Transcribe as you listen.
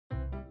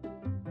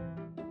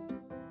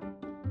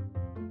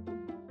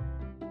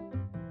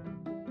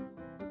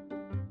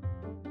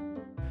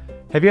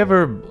Have you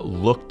ever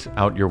looked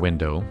out your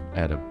window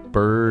at a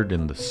bird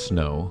in the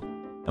snow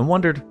and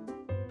wondered,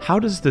 how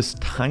does this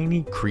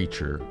tiny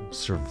creature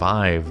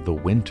survive the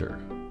winter?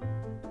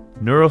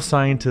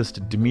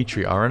 Neuroscientist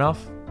Dmitriy Aronov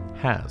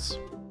has.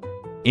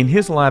 In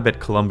his lab at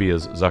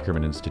Columbia's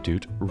Zuckerman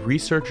Institute,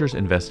 researchers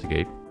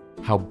investigate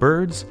how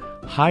birds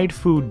hide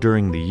food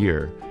during the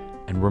year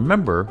and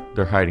remember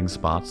their hiding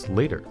spots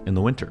later in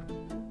the winter.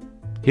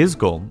 His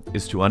goal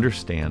is to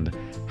understand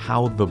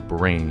how the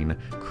brain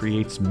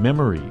creates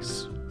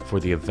memories for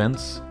the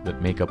events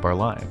that make up our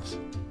lives.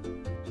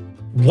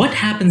 What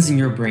happens in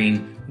your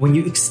brain when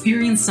you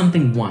experience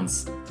something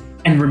once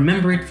and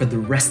remember it for the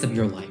rest of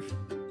your life?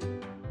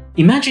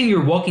 Imagine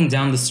you're walking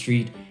down the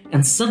street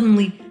and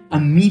suddenly a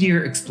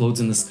meteor explodes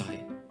in the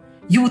sky.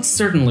 You would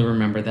certainly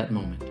remember that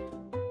moment.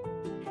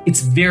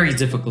 It's very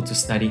difficult to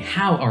study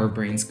how our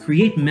brains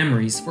create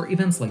memories for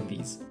events like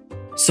these.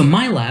 So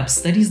my lab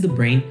studies the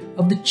brain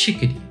of the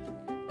chickadee,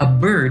 a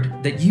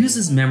bird that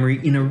uses memory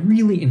in a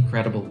really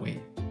incredible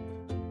way.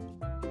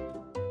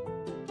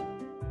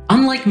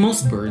 Unlike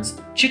most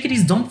birds,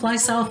 chickadees don't fly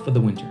south for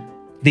the winter.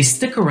 They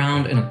stick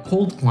around in a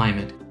cold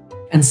climate,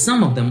 and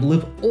some of them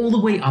live all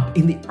the way up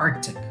in the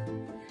Arctic.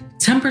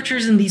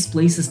 Temperatures in these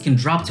places can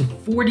drop to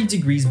 40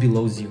 degrees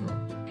below zero.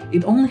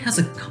 It only has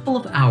a couple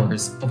of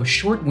hours of a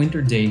short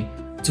winter day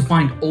to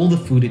find all the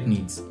food it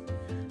needs.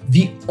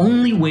 The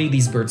only way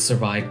these birds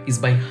survive is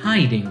by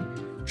hiding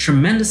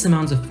tremendous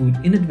amounts of food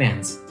in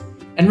advance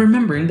and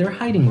remembering their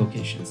hiding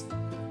locations.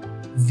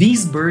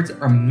 These birds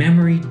are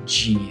memory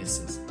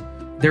geniuses.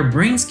 Their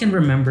brains can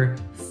remember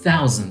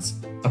thousands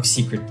of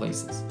secret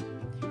places.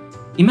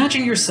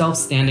 Imagine yourself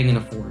standing in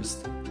a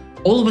forest.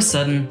 All of a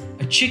sudden,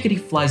 a chickadee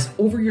flies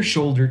over your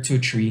shoulder to a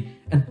tree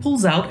and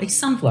pulls out a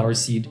sunflower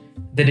seed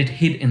that it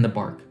hid in the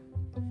bark.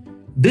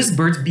 This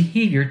bird's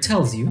behavior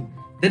tells you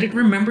that it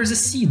remembers a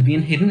seed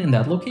being hidden in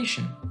that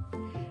location.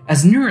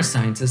 As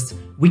neuroscientists,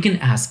 we can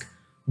ask,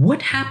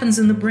 what happens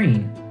in the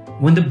brain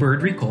when the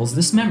bird recalls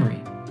this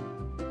memory?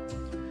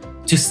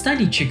 To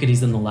study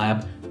chickadees in the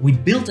lab, we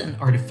built an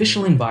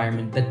artificial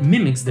environment that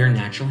mimics their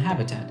natural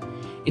habitat.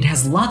 It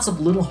has lots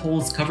of little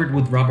holes covered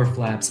with rubber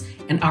flaps,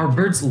 and our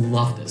birds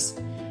love this.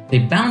 They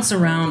bounce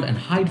around and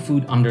hide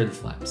food under the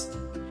flaps.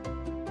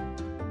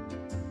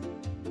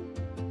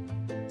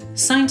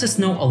 Scientists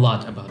know a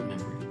lot about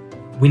memory.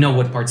 We know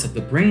what parts of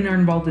the brain are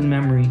involved in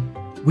memory.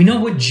 We know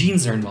what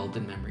genes are involved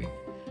in memory.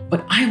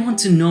 But I want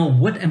to know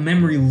what a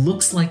memory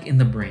looks like in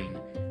the brain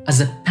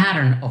as a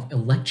pattern of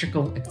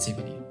electrical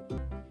activity.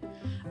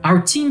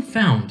 Our team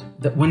found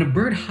that when a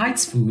bird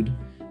hides food,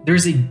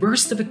 there's a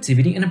burst of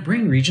activity in a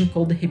brain region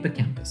called the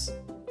hippocampus.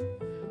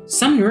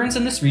 Some neurons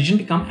in this region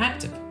become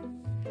active.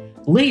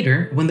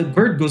 Later, when the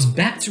bird goes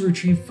back to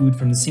retrieve food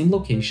from the same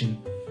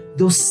location,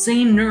 those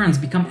same neurons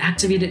become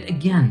activated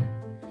again.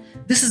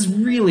 This is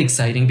really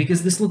exciting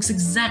because this looks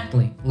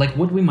exactly like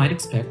what we might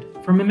expect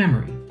from a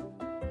memory.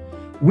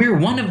 We're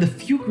one of the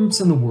few groups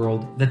in the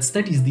world that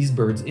studies these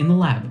birds in the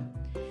lab,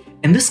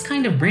 and this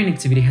kind of brain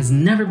activity has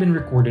never been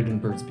recorded in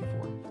birds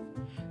before.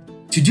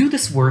 To do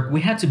this work, we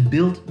had to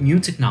build new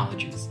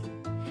technologies.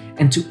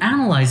 And to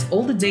analyze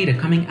all the data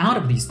coming out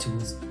of these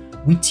tools,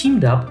 we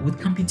teamed up with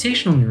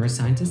computational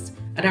neuroscientists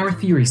at our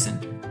theory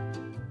center.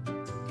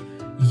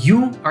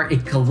 You are a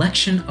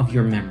collection of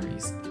your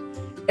memories.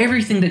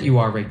 Everything that you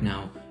are right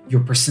now,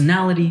 your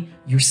personality,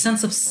 your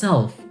sense of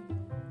self,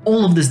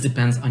 all of this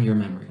depends on your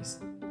memories.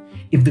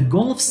 If the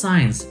goal of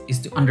science is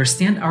to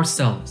understand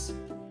ourselves,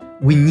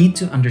 we need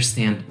to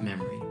understand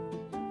memory.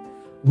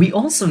 We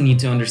also need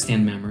to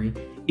understand memory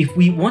if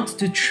we want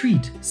to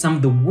treat some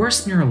of the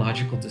worst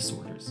neurological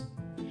disorders.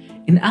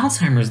 In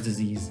Alzheimer's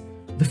disease,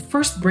 the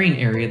first brain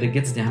area that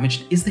gets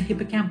damaged is the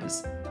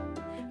hippocampus.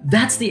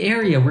 That's the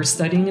area we're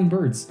studying in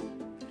birds.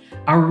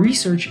 Our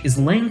research is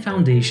laying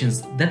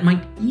foundations that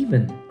might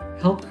even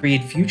help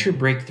create future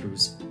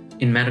breakthroughs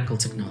in medical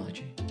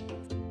technology.